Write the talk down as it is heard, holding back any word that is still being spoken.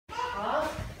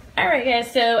Alright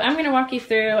guys, so I'm going to walk you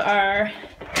through our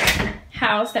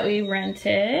house that we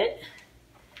rented.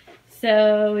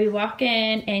 So we walk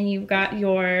in and you've got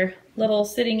your little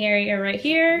sitting area right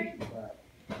here.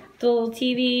 The little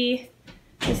TV.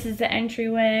 This is the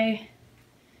entryway.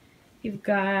 You've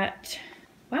got,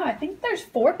 wow, I think there's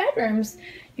 4 bedrooms.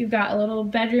 You've got a little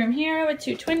bedroom here with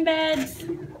 2 twin beds.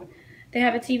 They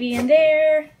have a TV in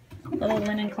there. A little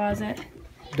linen closet.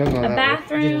 A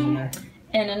bathroom.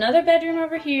 And another bedroom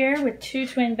over here with 2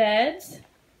 twin beds.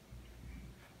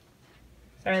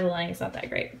 Sorry, the lighting's not that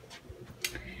great.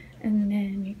 And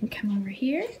then you can come over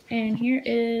here, and here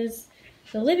is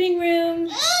the living room.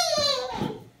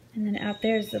 And then out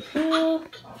there's the pool.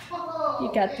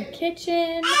 You got the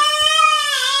kitchen.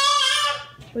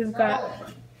 We've got,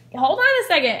 hold on a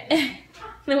second.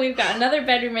 Then we've got another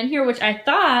bedroom in here, which I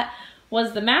thought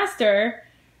was the master.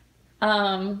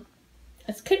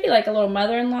 This could be like a little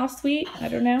mother-in-law suite. I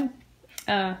don't know.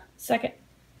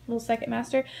 Little second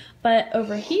master. But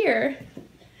over here,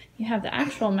 you have the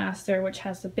actual master, which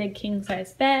has the big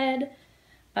king-size bed,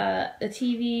 the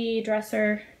TV,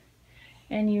 dresser,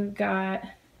 and you've got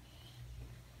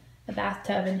a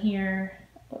bathtub in here,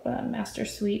 master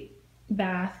suite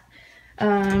bath.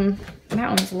 That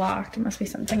one's locked. There must be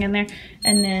something in there.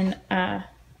 And then a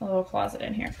little closet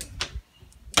in here.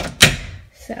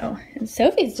 So, and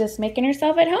Sophie's just making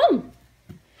herself at home.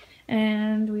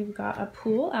 And we've got a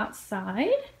pool outside.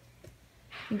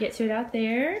 You can get to it out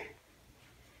there.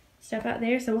 Stuff out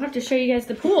there. So we'll have to show you guys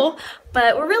the pool.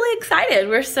 But we're really excited.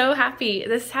 We're so happy.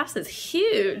 This house is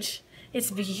huge.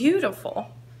 It's beautiful.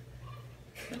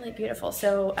 Really beautiful.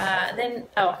 So then,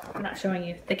 oh, I'm not showing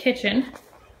you the kitchen.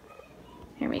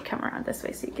 Here, we come around this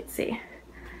way so you can see.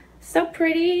 So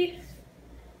pretty.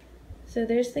 So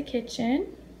there's the kitchen.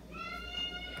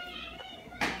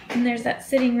 And there's that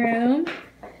sitting room.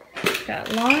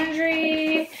 Got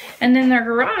laundry. And then their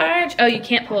garage. Oh, you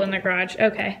can't pull in their garage.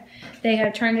 Okay. They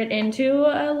have turned it into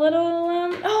a little,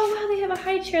 oh wow, they have a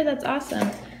high chair. That's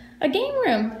awesome. A game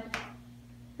room.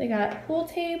 They got pool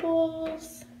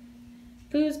tables,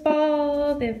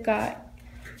 foosball. They've got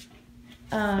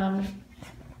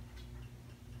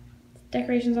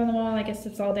decorations on the wall. I guess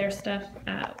it's all their stuff.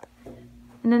 And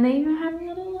then they even have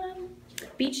little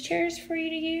beach chairs for you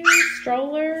to use,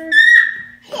 stroller,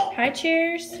 high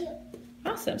chairs.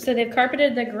 Awesome. So they've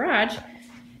carpeted the garage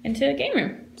into a game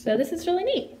room. So this is really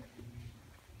neat.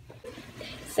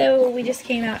 So we just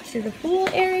came out to the pool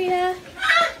area,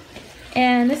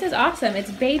 and this is awesome.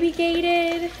 It's baby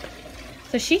gated,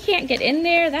 so she can't get in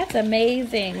there. That's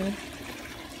amazing.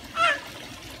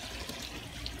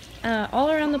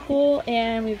 All around the pool,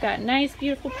 and we've got nice,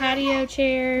 beautiful patio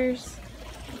chairs,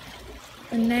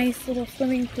 a nice little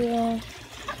swimming pool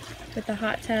with a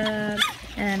hot tub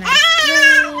and a nice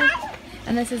grill.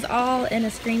 And this is all in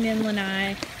a screened-in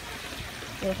lanai.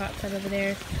 Little hot tub over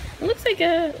there. It looks like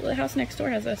the house next door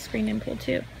has a screened-in pool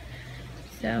too.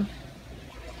 So,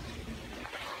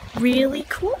 really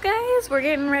cool, guys. We're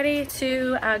getting ready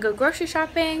to go grocery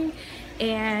shopping,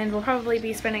 and we'll probably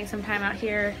be spending some time out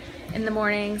here in the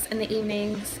mornings and the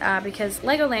evenings because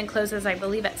Legoland closes, I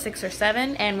believe, at 6 or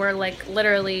 7, and we're like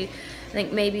literally, I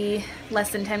think maybe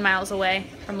less than 10 miles away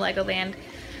from Legoland.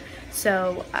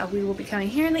 So we will be coming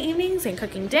here in the evenings and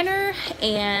cooking dinner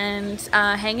and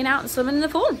hanging out and swimming in the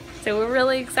pool. So we're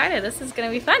really excited. This is going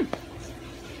to be fun.